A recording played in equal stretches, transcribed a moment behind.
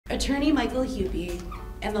Attorney Michael Hupy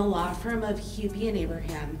and the law firm of Hupy and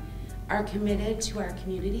Abraham are committed to our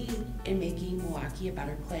community in making Milwaukee a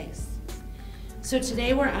better place. So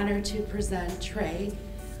today we're honored to present Trey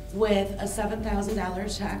with a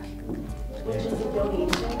 $7,000 check, which is a donation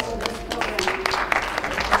to this program.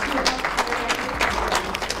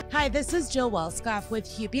 Hi, this is Jill Welskoff with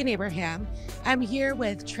Hupy and Abraham. I'm here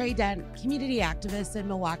with Trey Dent, community activist in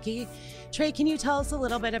Milwaukee. Trey, can you tell us a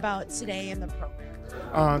little bit about today and the program?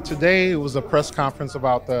 Today was a press conference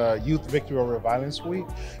about the Youth Victory Over Violence Week.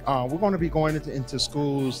 We're going to be going into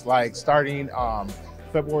schools like starting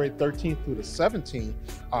February 13th through the 17th,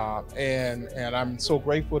 and I'm so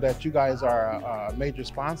grateful that you guys are a major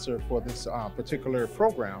sponsor for this particular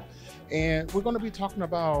program. And we're going to be talking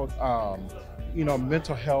about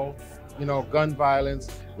mental health, gun violence,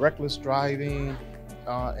 reckless driving,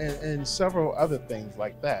 and several other things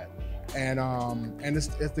like that. And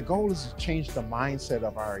the goal is to change the mindset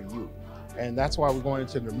of our youth. And that's why we're going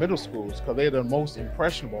into the middle schools, because they're the most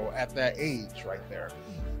impressionable at that age right there.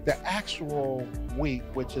 The actual week,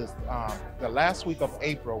 which is the last week of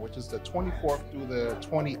April, which is the 24th through the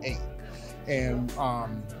 28th.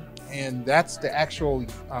 And that's the actual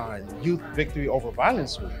Youth Victory Over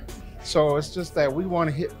Violence Week. So it's just that we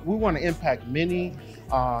want to impact many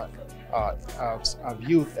of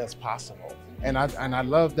youth as possible. And I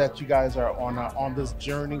love that you guys are on this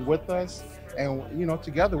journey with us, and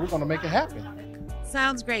together we're going to make it happen.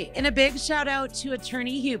 Sounds great. And a big shout out to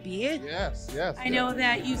Attorney Hupy. Yes. I know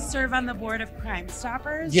that you serve on the board of Crime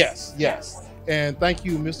Stoppers. Yes. And thank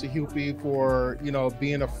you, Mr. Hupy, for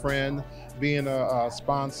being a friend, being a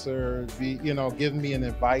sponsor, giving me an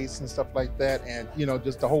advice and stuff like that, and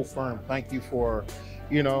just the whole firm. Thank you for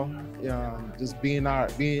just being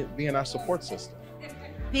our support system.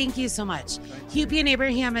 Thank you so much. Hupy and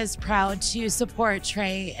Abraham is proud to support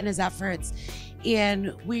Trey and his efforts,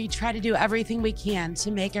 and we try to do everything we can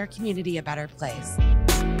to make our community a better place.